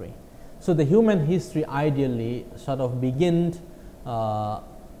history. So, the human history ideally sort of begins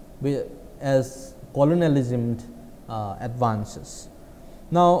as colonialism advances.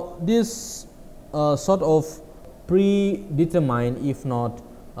 Now, this sort of predetermined, if not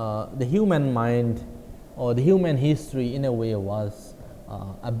the human mind or the human history in a way was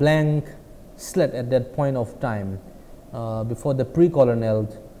a blank slate at that point of time before the pre-colonial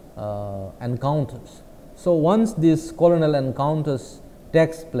encounters. So, once this colonial encounters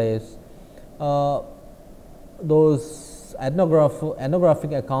takes place, those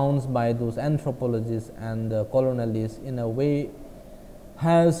ethnographic accounts by those anthropologists and colonialists in a way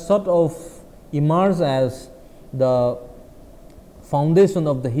has sort of emerged as the foundation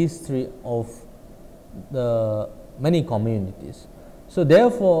of the history of the many communities. So,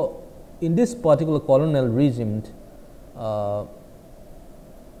 therefore, in this particular colonial regime,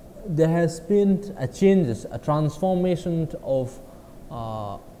 there has been a changes, a transformation of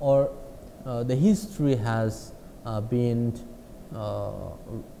the history has been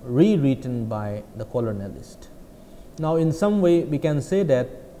rewritten by the colonialist. Now, in some way we can say that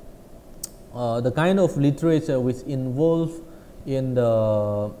the kind of literature which involved in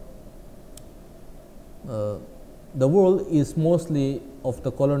the world is mostly of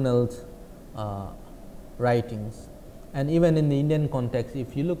the colonial writings, and even in the Indian context,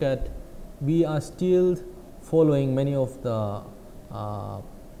 if you look at, we are still following many of the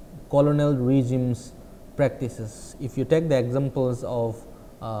colonial regimes practices. If you take the examples of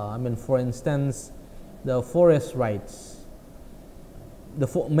for instance, the forest rights,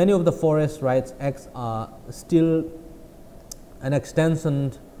 many of the forest rights acts are still an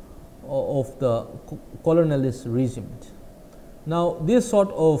extension of the colonialist regime. Now, this sort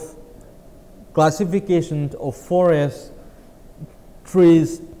of classification of forests,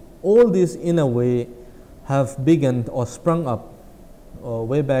 trees, all these in a way have begun or sprung up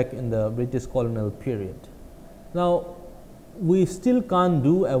way back in the British colonial period. Now, we still can't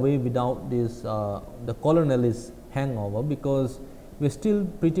do away without this the colonialist hangover, because we are still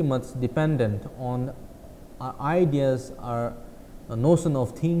pretty much dependent on our ideas, our notion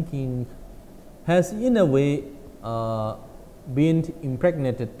of thinking has in a way been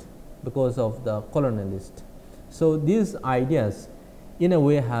impregnated because of the colonialist. So, these ideas in a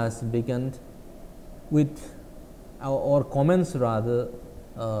way has begun with or commenced rather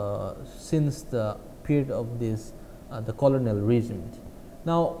since the period of this the colonial regime.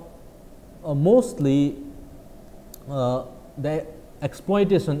 Now, mostly the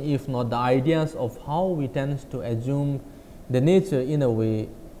exploitation, if not the ideas of how we tend to assume the nature in a way,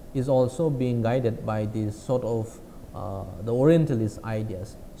 is also being guided by this sort of the Orientalist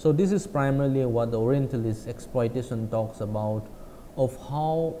ideas. So, this is primarily what the Orientalist exploitation talks about, of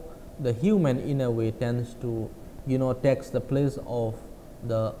how the human in a way tends to takes the place of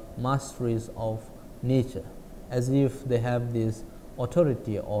the masteries of nature, as if they have this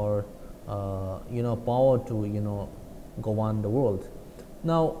authority or power to govern the world.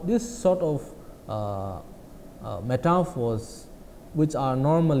 Now, this sort of metaphors which are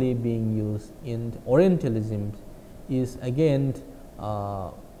normally being used in Orientalism is again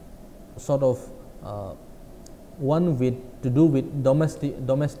sort of one with to do with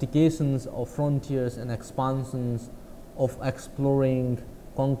domestications of frontiers and expansions of exploring,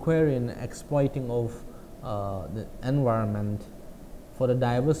 conquering, exploiting of the environment for the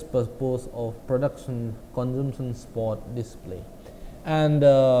diverse purpose of production, consumption, sport, display. And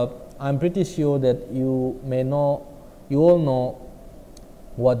I am pretty sure that you all know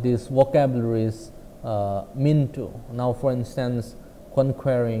what these vocabularies mean to. Now, for instance,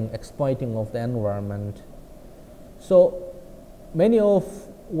 conquering, exploiting of the environment. So, many of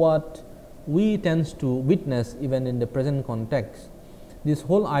what we tend to witness even in the present context, this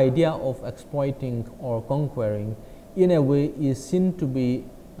whole idea of exploiting or conquering in a way is seen to be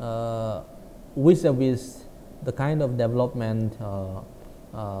vis-a-vis the kind of development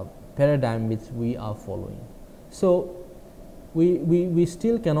paradigm which we are following. So, we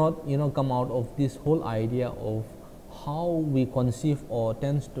still cannot come out of this whole idea of how we conceive or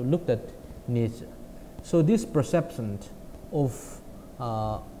tends to look at nature. So, this perception of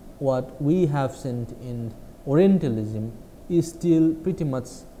what we have seen in Orientalism is still pretty much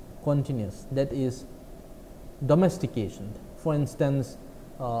continuous, that is domestication. For instance,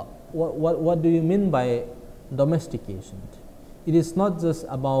 what do you mean by domestication? It is not just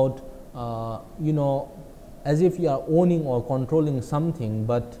about as if you are owning or controlling something,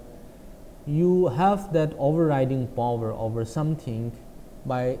 but you have that overriding power over something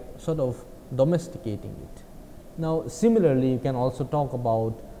by sort of domesticating it. Now, similarly, you can also talk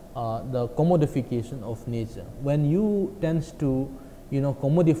about the commodification of nature. When you tend to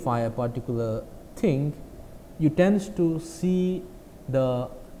commodify a particular thing, you tend to see the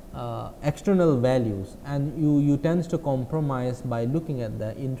external values, and you tend to compromise by looking at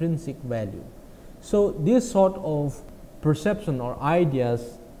the intrinsic value. So, this sort of perception or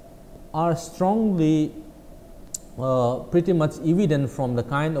ideas are strongly pretty much evident from the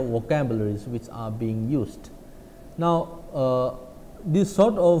kind of vocabularies which are being used. Now, this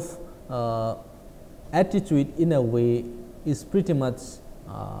sort of attitude in a way is pretty much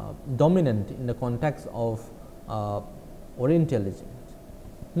dominant in the context of Orientalism.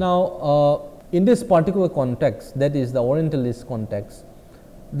 Now, in this particular context, that is the Orientalist context,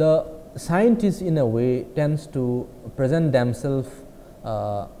 the scientists in a way tends to present themselves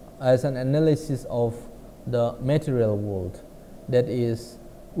as an analysis of the material world, that is,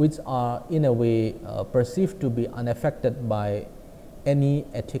 which are in a way perceived to be unaffected by any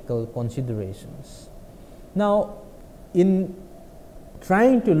ethical considerations. Now, in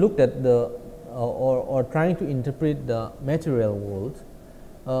trying to look at the or trying to interpret the material world,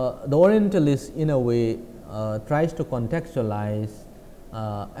 the Orientalist in a way tries to contextualize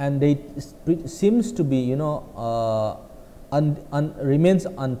and they seems to be remains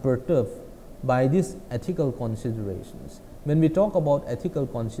unperturbed by these ethical considerations. When we talk about ethical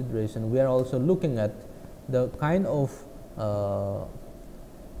consideration, we are also looking at the kind of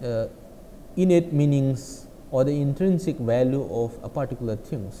innate meanings or the intrinsic value of a particular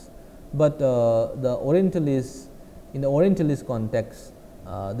things. But the Orientalist, in the Orientalist context,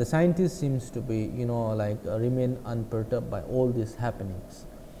 the scientist seems to be remain unperturbed by all these happenings,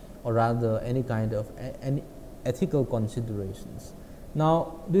 or rather any kind of ethical considerations.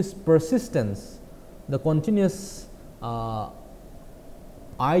 Now, this persistence, the continuous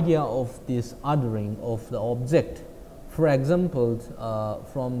idea of this othering of the object, for example,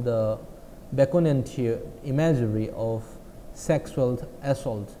 from the Baconian imagery of sexual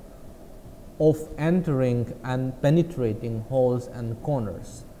assault, of entering and penetrating holes and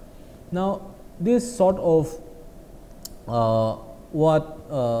corners. Now, this sort of what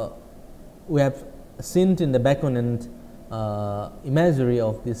we have seen in the Baconian imagery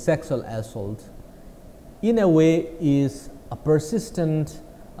of this sexual assault, in a way is a persistent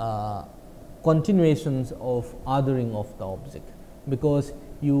continuations of othering of the object, because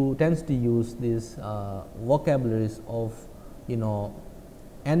you tends to use these vocabularies of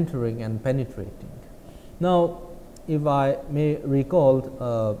entering and penetrating. Now, if I may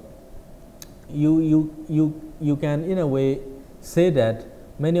recall, you can in a way say that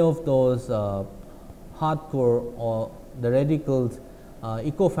many of those hardcore or the radical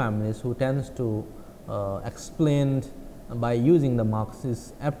eco-feminists who tends to explain by using the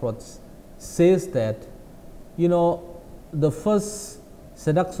Marxist approach says that the first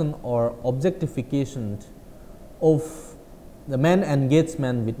seduction or objectification of the man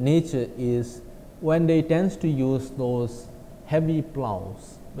engagement with nature is when they tends to use those heavy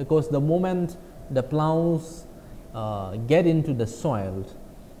plows, because the moment the plows get into the soil,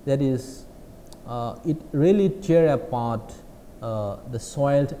 that is it really tear apart the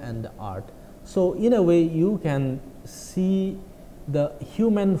soil and the earth. So, in a way you can see the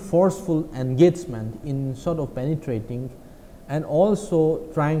human forceful engagement in sort of penetrating and also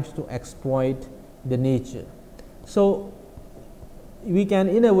trying to exploit the nature. So, we can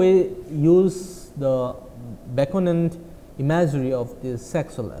in a way use the Baconian imagery of this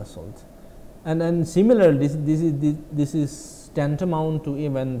sexual assault, and similarly this is tantamount to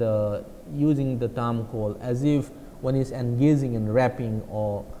even the using the term called as if one is engaging in raping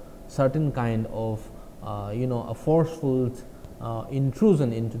or certain kind of a forceful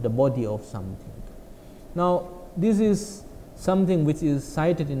intrusion into the body of something. Now, this is something which is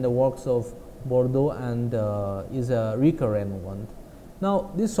cited in the works of Bordeaux and is a recurrent one.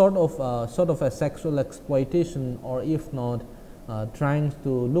 Now, this sort of a sexual exploitation, or if not trying to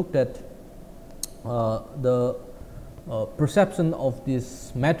look at the perception of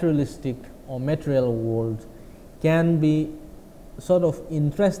this materialistic or material world, can be sort of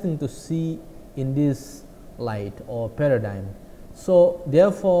interesting to see in this light or paradigm. So,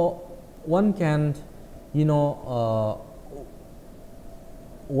 therefore, one can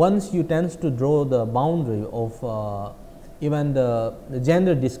once you tends to draw the boundary of even the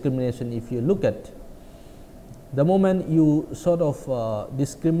gender discrimination, if you look at the moment you sort of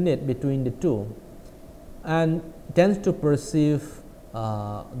discriminate between the two and tends to perceive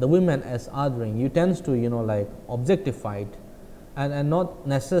the women as othering, you tends to like objectified and not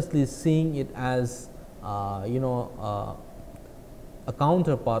necessarily seeing it as a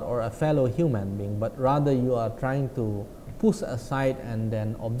counterpart or a fellow human being, but rather you are trying to push aside and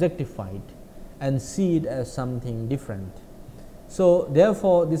then objectify it and see it as something different. So,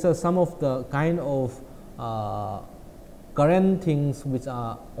 therefore, these are some of the kind of current things which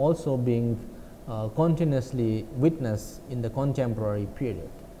are also being continuously witnessed in the contemporary period.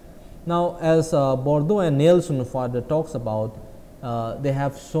 Now, as Bordeaux and Nielsen further talks about, they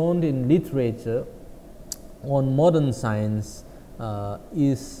have shown in literature on modern science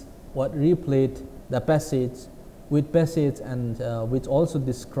is what replete the passage with passage and which also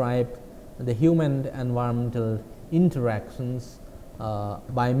describe the human environmental interactions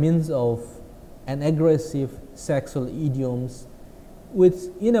by means of an aggressive sexual idioms, which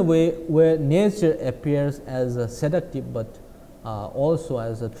in a way where nature appears as a seductive, but also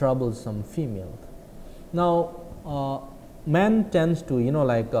as a troublesome female. Now, man tends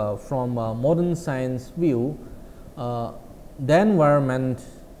to from modern science view, the environment,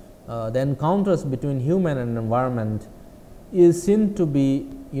 the encounters between human and environment is seen to be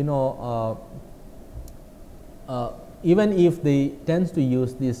even if they tends to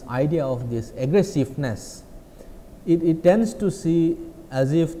use this idea of this aggressiveness, it tends to see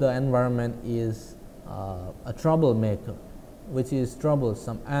as if the environment is a troublemaker, which is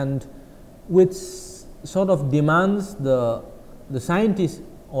troublesome and which sort of demands the scientist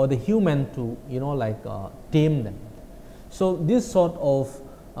or the human to tame them. So, this sort of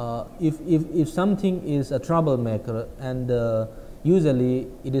if something is a troublemaker and usually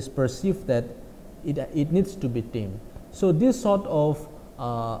it is perceived that it needs to be tamed. So, this sort of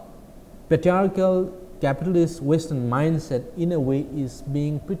patriarchal capitalist Western mindset in a way is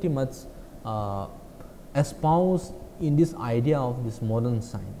being pretty much espoused in this idea of this modern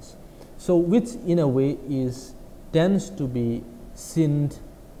science. So, which in a way tends to be seen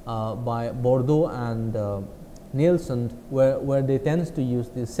by Bordeaux and Nielsen, where they tends to use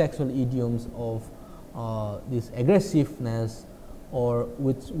these sexual idioms of this aggressiveness, or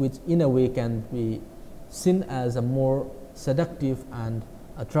which in a way can be seen as a more seductive and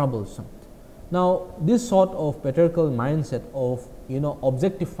troublesome. Now, this sort of patriarchal mindset of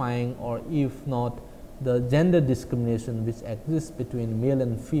objectifying, or if not the gender discrimination which exists between male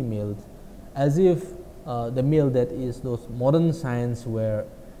and female, as if the male, that is those modern science, were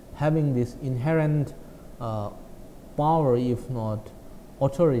having this inherent power, if not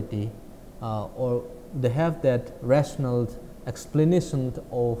authority, or they have that rational explanation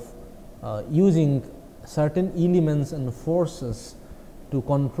of using certain elements and forces to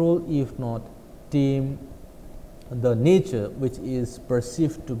control, if not tame, the nature which is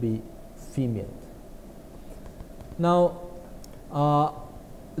perceived to be female. Now,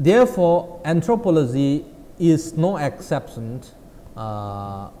 therefore, anthropology is no exception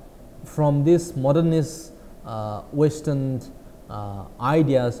from this modernist Western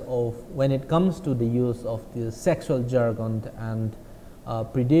ideas of when it comes to the use of the sexual jargon and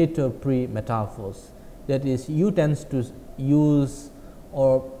predator-prey metaphors. That is, you tend to use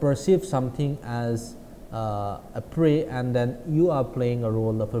or perceive something as a prey, and then you are playing a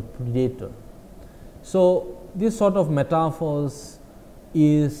role of a predator. So, this sort of metaphors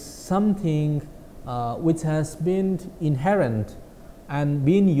is something which has been inherent and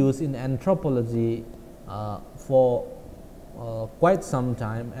been used in anthropology for quite some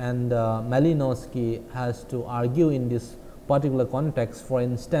time, and Malinowski has to argue in this particular context. For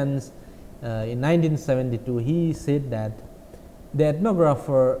instance, in 1972 he said that the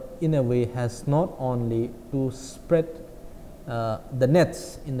ethnographer in a way has not only to spread the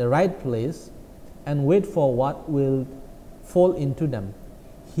nets in the right place and wait for what will fall into them.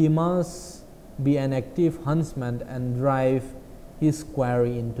 He must be an active huntsman and drive his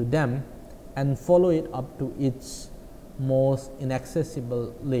quarry into them and follow it up to its most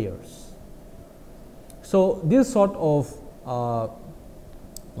inaccessible layers. So, this sort of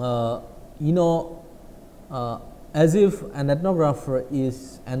as if an ethnographer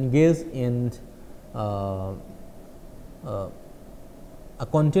is engaged in a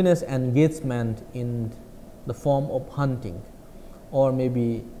continuous engagement in the form of hunting, or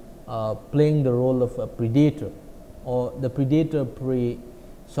maybe playing the role of a predator, or the predator-prey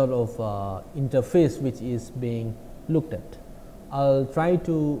sort of interface which is being looked at. I'll try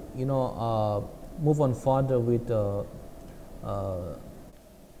to move on further with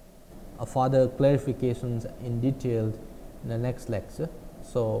further clarifications in detail in the next lecture.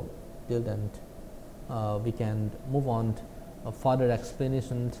 So, till then we can move on to further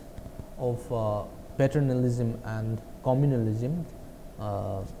explanations of paternalism and communalism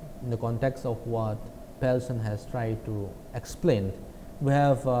in the context of what Pelson has tried to explain. We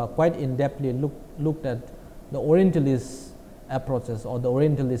have quite in-depthly looked at the Orientalist approaches, or the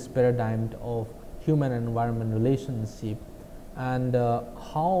Orientalist paradigm of human and environment relationship, and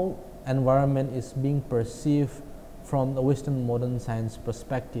how environment is being perceived from the Western modern science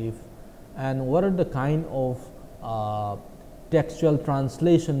perspective, and what are the kind of textual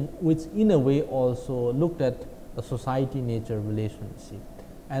translation which in a way also looked at the society-nature relationship.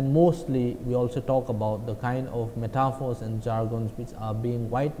 And mostly we also talk about the kind of metaphors and jargons which are being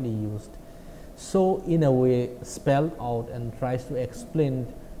widely used, so in a way spelled out and tries to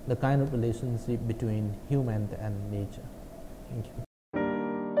explain the kind of relationship between human and nature. Thank you.